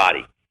acidity in your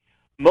body.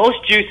 Most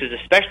juices,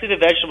 especially the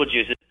vegetable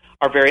juices,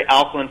 are very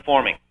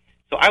alkaline-forming.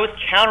 So I was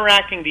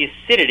counteracting the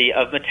acidity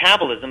of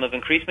metabolism, of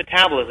increased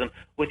metabolism,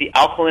 with the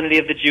alkalinity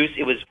of the juice.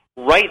 It was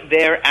right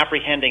there,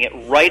 apprehending it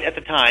right at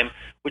the time,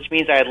 which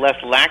means I had less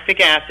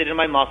lactic acid in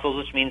my muscles,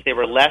 which means they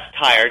were less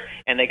tired,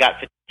 and they got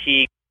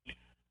fatigued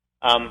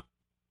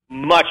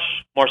much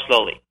more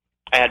slowly.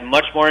 I had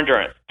much more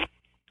endurance.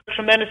 A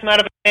tremendous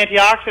amount of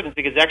antioxidants,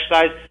 because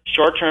exercise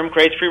short-term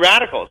creates free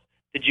radicals.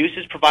 The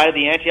juices provided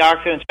the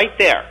antioxidants right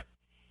there.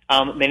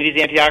 Many of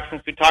these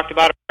antioxidants we talked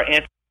about are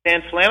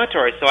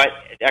anti-inflammatory, so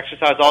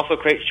exercise also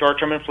creates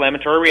short-term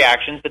inflammatory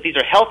reactions, but these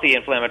are healthy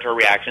inflammatory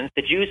reactions.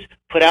 The juice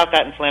put out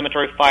that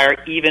inflammatory fire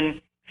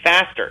even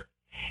faster.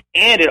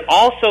 And it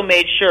also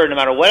made sure, no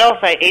matter what else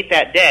I ate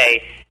that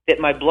day, that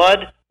my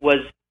blood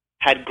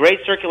had great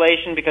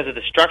circulation because of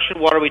the structured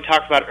water we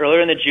talked about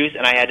earlier in the juice,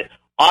 and I had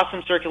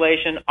awesome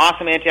circulation,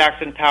 awesome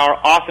antioxidant power,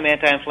 awesome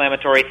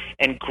anti-inflammatory,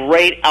 and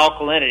great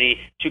alkalinity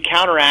to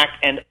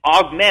counteract and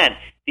augment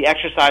the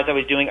exercise I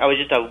was doing. I was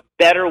just a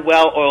better,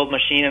 well-oiled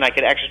machine, and I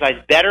could exercise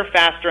better,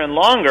 faster, and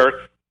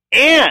longer.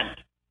 And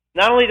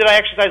not only did I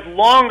exercise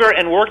longer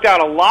and worked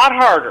out a lot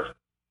harder,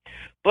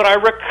 but I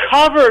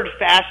recovered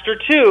faster,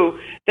 too,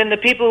 than the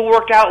people who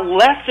worked out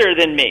lesser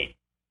than me.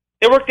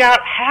 They worked out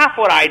half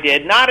what I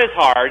did, not as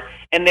hard,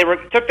 and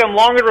took them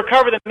longer to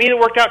recover than me that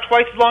worked out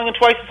twice as long and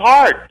twice as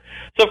hard.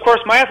 So, of course,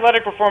 my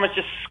athletic performance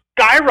just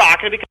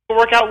skyrocketed because I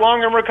work out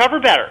longer and recover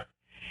better.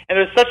 And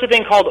there's such a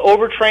thing called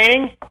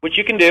overtraining, which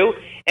you can do,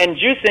 and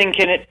juicing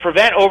can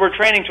prevent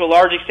overtraining to a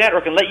large extent,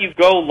 or can let you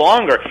go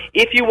longer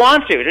if you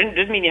want to. It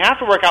doesn't mean you have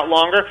to work out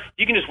longer.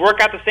 You can just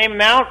work out the same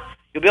amount.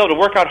 You'll be able to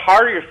work out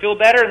harder, you'll feel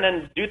better, and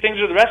then do things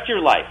for the rest of your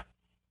life.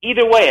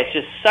 Either way, it's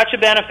just such a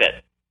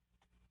benefit.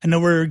 I know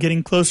we're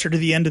getting closer to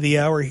the end of the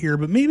hour here,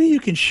 but maybe you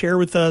can share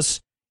with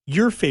us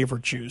your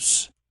favorite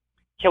juice.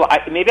 Okay, well,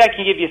 maybe I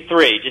can give you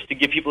three, just to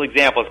give people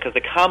examples, because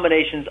the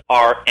combinations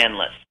are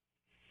endless.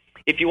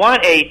 If you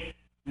want a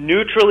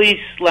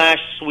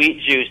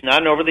neutrally/sweet juice,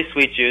 not an overly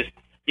sweet juice,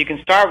 you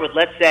can start with,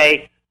 let's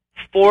say,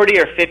 40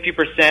 or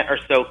 50% or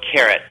so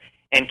carrot.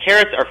 And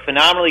carrots are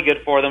phenomenally good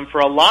for them.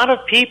 For a lot of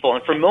people,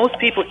 and for most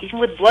people, even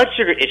with blood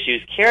sugar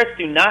issues, carrots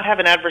do not have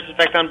an adverse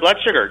effect on blood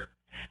sugar,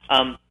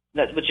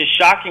 which is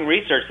shocking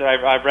research that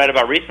I've read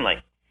about recently.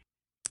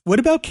 What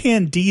about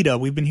Candida?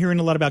 We've been hearing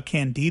a lot about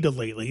Candida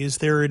lately. Is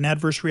there an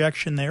adverse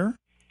reaction there?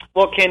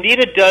 Well,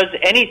 Candida does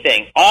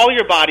anything. All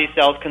your body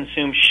cells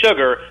consume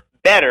sugar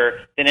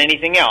better than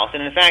anything else.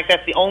 And in fact,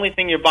 that's the only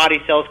thing your body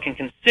cells can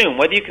consume.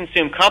 Whether you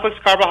consume complex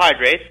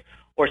carbohydrates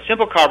or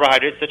simple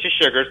carbohydrates such as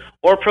sugars,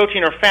 or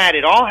protein or fat,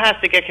 it all has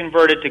to get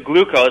converted to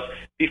glucose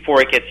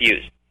before it gets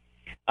used.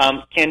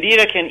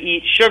 Candida can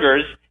eat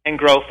sugars and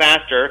grow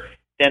faster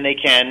than they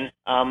can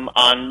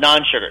on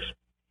non-sugars.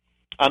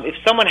 If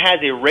someone has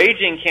a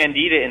raging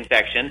Candida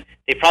infection,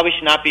 they probably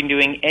should not be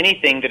doing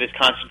anything that is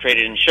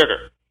concentrated in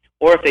sugar.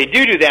 Or if they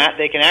do that,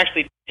 they can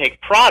actually take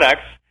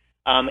products,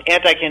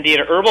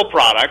 anti-Candida herbal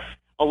products,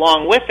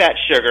 along with that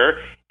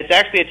sugar. It's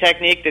actually a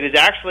technique that is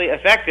actually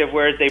effective,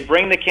 whereas they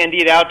bring the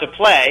Candida out to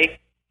play,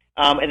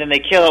 and then they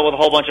kill it with a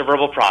whole bunch of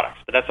herbal products.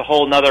 But that's a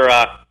whole nother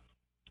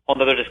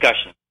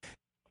discussion.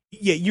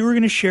 Yeah, you were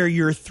going to share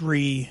your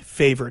three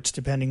favorites,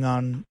 depending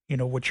on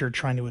what you're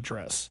trying to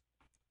address.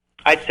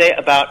 I'd say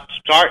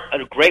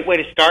a great way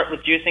to start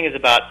with juicing is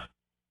about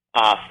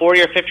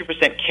 40 or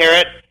 50%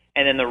 carrot,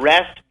 and then the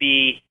rest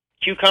be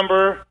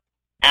cucumber,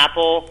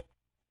 apple,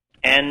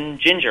 and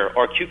ginger,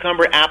 or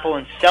cucumber, apple,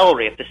 and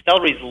celery. If the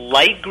celery is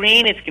light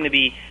green, it's going to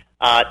be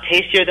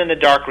tastier than the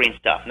dark green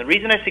stuff. And the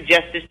reason I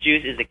suggest this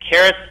juice is the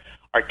carrots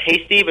are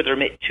tasty, but they're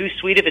too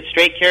sweet if it's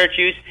straight carrot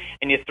juice,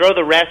 and you throw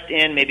the rest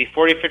in, maybe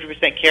 40 or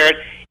 50% carrot.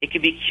 It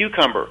could be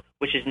cucumber,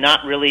 which is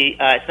not really,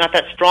 it's not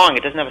that strong.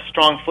 It doesn't have a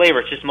strong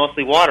flavor. It's just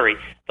mostly watery.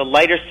 The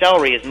lighter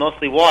celery is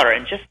mostly water,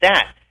 and just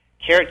that,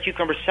 carrot,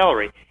 cucumber,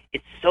 celery,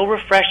 it's so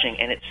refreshing,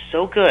 and it's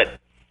so good.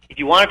 If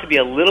you want it to be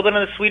a little bit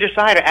on the sweeter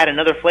side or add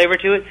another flavor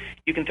to it,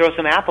 you can throw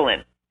some apple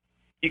in.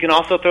 You can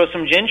also throw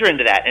some ginger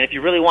into that, and if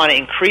you really want to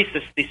increase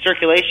the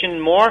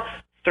circulation more,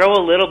 throw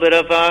a little bit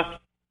of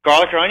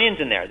garlic or onions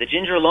in there. The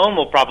ginger alone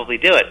will probably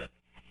do it.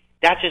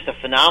 That's just a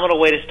phenomenal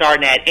way to start,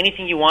 and add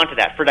anything you want to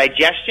that. For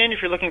digestion,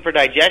 if you're looking for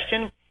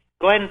digestion,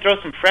 go ahead and throw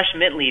some fresh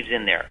mint leaves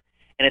in there,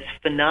 and it's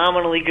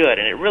phenomenally good,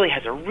 and it really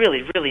has a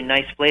really, really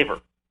nice flavor.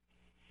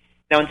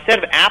 Now, instead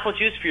of apple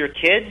juice for your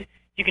kids,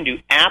 you can do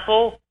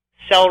apple,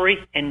 celery,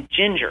 and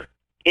ginger.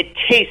 It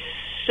tastes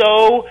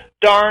so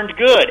darned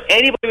good.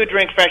 Anybody would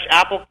drink fresh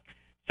apple,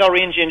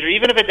 celery, and ginger,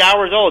 even if it's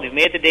hours old. You've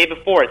made it the day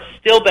before. It's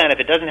still benefit.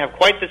 It doesn't have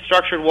quite the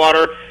structured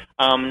water,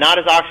 not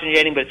as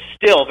oxygenating, but it's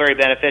still very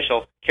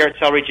beneficial. Carrot,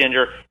 celery,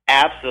 ginger,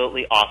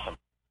 absolutely awesome.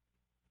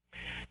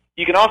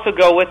 You can also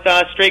go with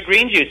straight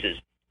green juices.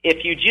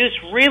 If you juice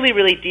really,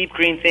 really deep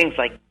green things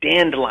like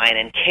dandelion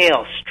and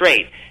kale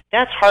straight,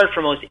 that's hard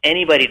for most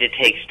anybody to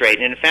take straight.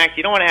 And in fact,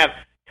 you don't want to have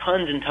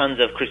tons and tons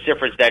of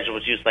cruciferous vegetable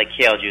juice like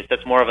kale juice.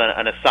 That's more of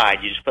an aside.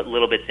 You just put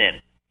little bits in.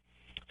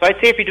 So I'd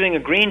say if you're doing a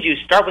green juice,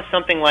 start with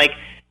something like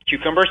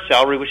cucumber,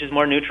 celery, which is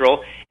more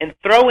neutral, and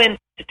throw in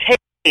to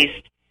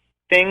taste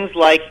things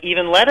like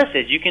even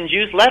lettuces. You can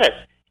juice lettuce.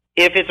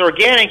 If it's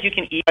organic, you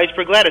can eat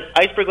iceberg lettuce.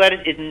 Iceberg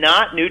lettuce is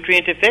not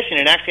nutrient deficient.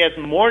 It actually has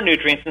more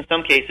nutrients in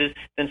some cases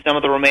than some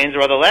of the romaines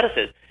or other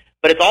lettuces.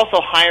 But it's also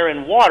higher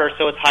in water,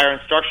 so it's higher in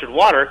structured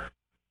water.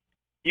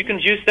 You can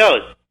juice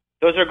those.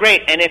 Those are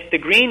great. And if the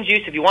green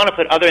juice, if you want to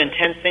put other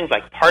intense things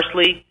like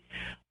parsley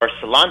or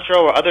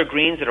cilantro or other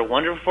greens that are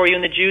wonderful for you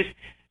in the juice,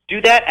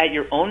 do that at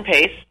your own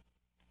pace.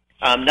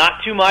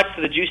 Not too much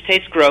so the juice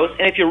tastes gross.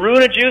 And if you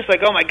ruin a juice,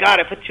 like, oh my God,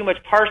 I put too much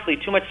parsley,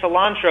 too much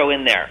cilantro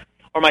in there,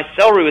 or my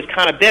celery was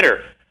kind of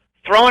bitter,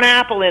 throw an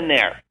apple in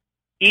there.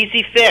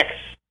 Easy fix.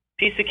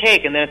 Piece of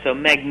cake, and then it's a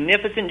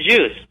magnificent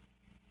juice.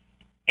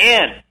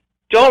 And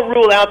don't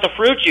rule out the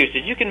fruit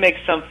juices. You can make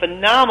some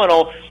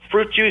phenomenal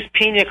fruit juice,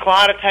 pina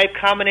colada type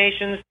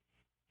combinations.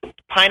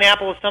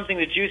 Pineapple is something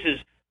that juices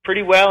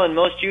pretty well in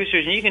most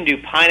juicers, and you can do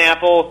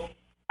pineapple.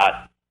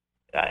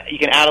 You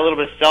can add a little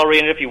bit of celery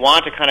in it if you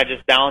want to kind of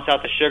just balance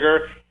out the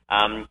sugar.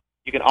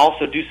 You can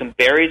also do some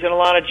berries in a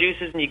lot of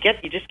juices, and you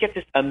just get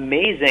this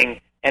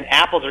amazing. And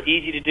apples are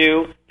easy to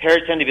do.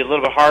 Pears tend to be a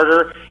little bit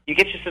harder. You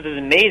get just this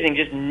amazing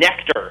just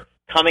nectar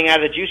coming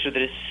out of the juicer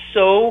that is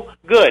so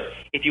good.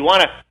 If you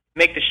want to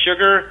make the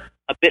sugar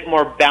a bit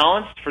more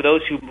balanced for those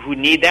who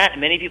need that,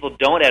 and many people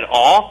don't at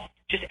all,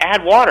 just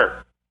add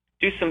water.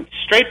 Do some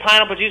straight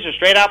pineapple juice or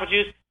straight apple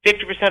juice,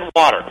 50%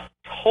 water.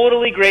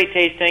 Totally great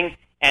tasting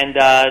and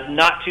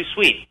not too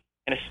sweet.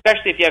 And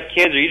especially if you have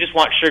kids or you just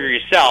want sugar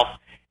yourself,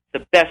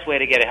 it's the best way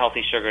to get a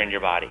healthy sugar in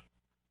your body.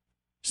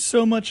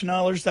 So much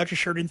knowledge, Dr.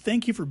 Sheridan.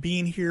 Thank you for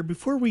being here.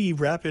 Before we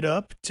wrap it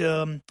up,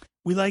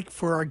 we like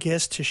for our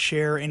guests to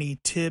share any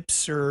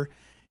tips or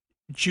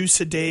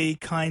juice a day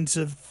kinds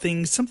of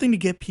things, something to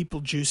get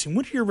people juicing.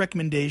 What are your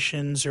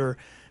recommendations or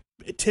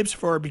tips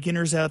for our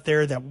beginners out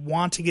there that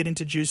want to get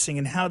into juicing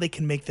and how they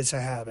can make this a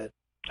habit?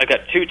 I've got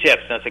 2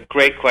 tips. That's a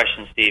great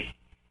question, Steve.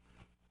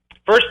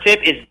 First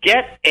tip is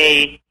get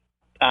an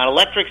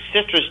electric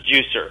citrus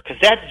juicer, because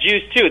that's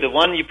juice too. The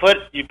one you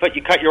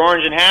cut your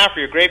orange in half or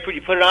your grapefruit,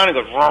 you put it on and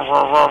it goes rah,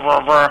 rah, rah, rah,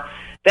 rah.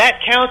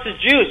 That counts as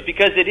juice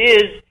because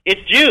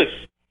it's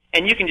juice.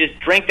 And you can just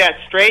drink that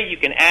straight. You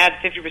can add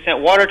 50%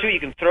 water to it.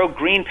 You can throw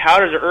green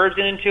powders or herbs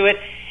into it,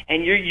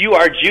 and you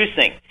are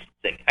juicing.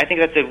 I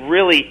think that's a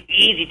really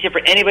easy tip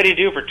for anybody to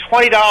do. For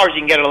 $20, you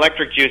can get an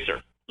electric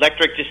juicer,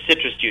 electric just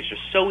citrus juicer.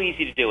 So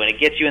easy to do, and it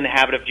gets you in the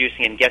habit of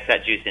juicing and gets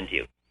that juice into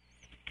you.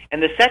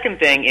 And the second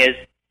thing is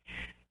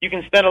you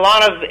can spend a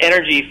lot of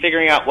energy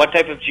figuring out what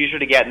type of juicer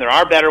to get, and there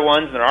are better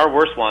ones and there are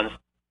worse ones.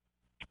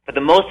 But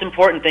the most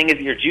important thing is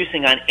that you're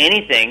juicing on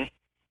anything,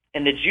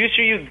 and the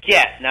juicer you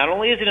get, not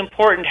only is it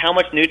important how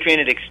much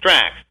nutrient it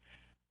extracts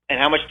and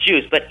how much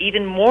juice, but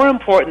even more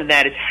important than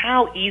that is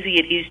how easy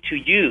it is to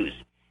use.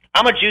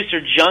 I'm a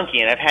juicer junkie,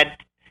 and I've had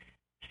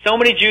so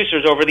many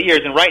juicers over the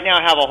years, and right now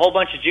I have a whole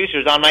bunch of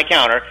juicers on my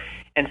counter,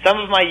 and some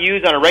of them I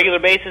use on a regular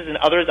basis and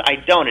others I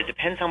don't. It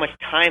depends how much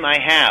time I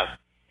have.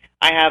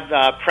 I have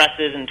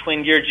presses and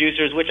twin gear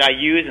juicers, which I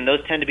use, and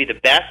those tend to be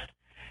the best.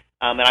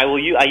 And I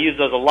use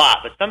those a lot.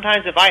 But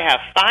sometimes if I have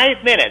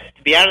 5 minutes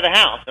to be out of the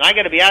house, and I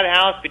got to be out of the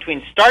house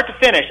between start to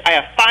finish, I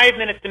have 5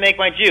 minutes to make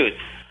my juice.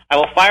 I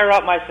will fire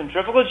up my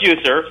centrifugal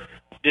juicer,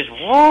 just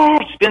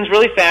spins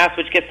really fast,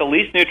 which gets the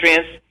least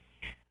nutrients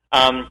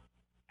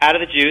out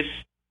of the juice.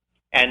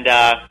 and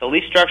the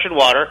least structured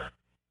water,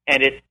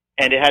 and it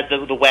has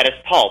the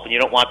wettest pulp, and you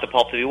don't want the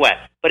pulp to be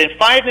wet. But in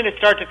 5 minutes,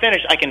 start to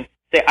finish, I can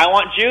say, I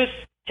want juice,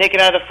 take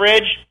it out of the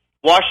fridge,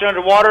 wash it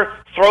under water,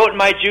 throw it in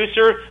my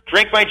juicer,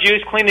 drink my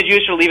juice, clean the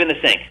juicer, leave it in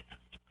the sink.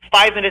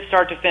 5 minutes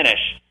start to finish.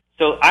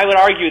 So I would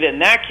argue that in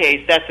that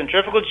case, that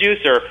centrifugal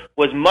juicer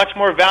was much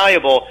more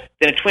valuable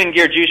than a twin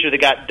gear juicer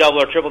that got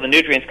double or triple the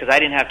nutrients because I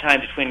didn't have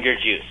time to twin gear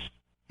juice.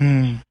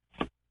 Mm.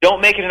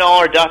 Don't make it an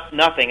all or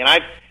nothing. And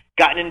I've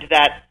gotten into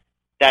that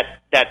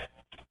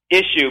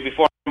issue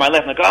before in my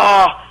life. I'm like,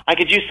 I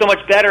could juice so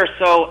much better,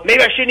 so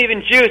maybe I shouldn't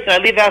even juice. And I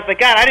leave the house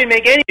like, God, I didn't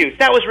make any juice.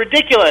 That was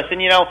ridiculous.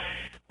 And,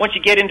 once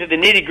you get into the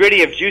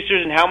nitty-gritty of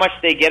juicers and how much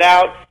they get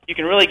out, you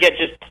can really get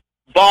just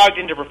bogged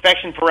into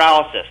perfection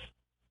paralysis.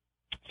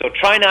 So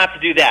try not to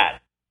do that.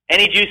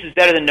 Any juice is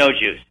better than no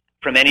juice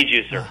from any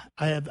juicer.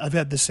 I've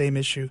had the same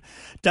issue.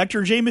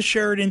 Dr. Jameth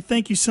Sheridan,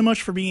 thank you so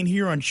much for being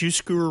here on Juice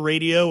Guru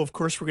Radio. Of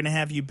course, we're going to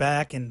have you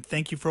back, and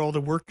thank you for all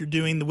the work you're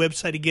doing. The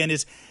website, again,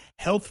 is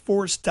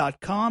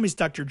healthforce.com. He's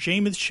Dr.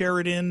 Jameth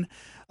Sheridan,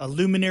 a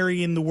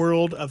luminary in the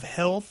world of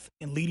health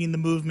and leading the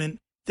movement.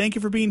 Thank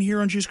you for being here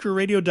on Juice Guru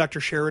Radio, Dr.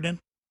 Sheridan.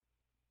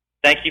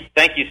 Thank you,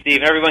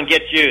 Steve. Everyone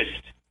get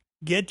juiced.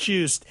 Get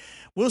juiced.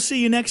 We'll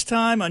see you next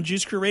time on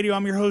Juice Guru Radio.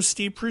 I'm your host,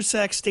 Steve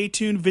Prusak. Stay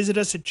tuned. Visit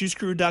us at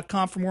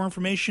juiceguru.com for more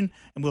information,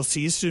 and we'll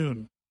see you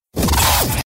soon.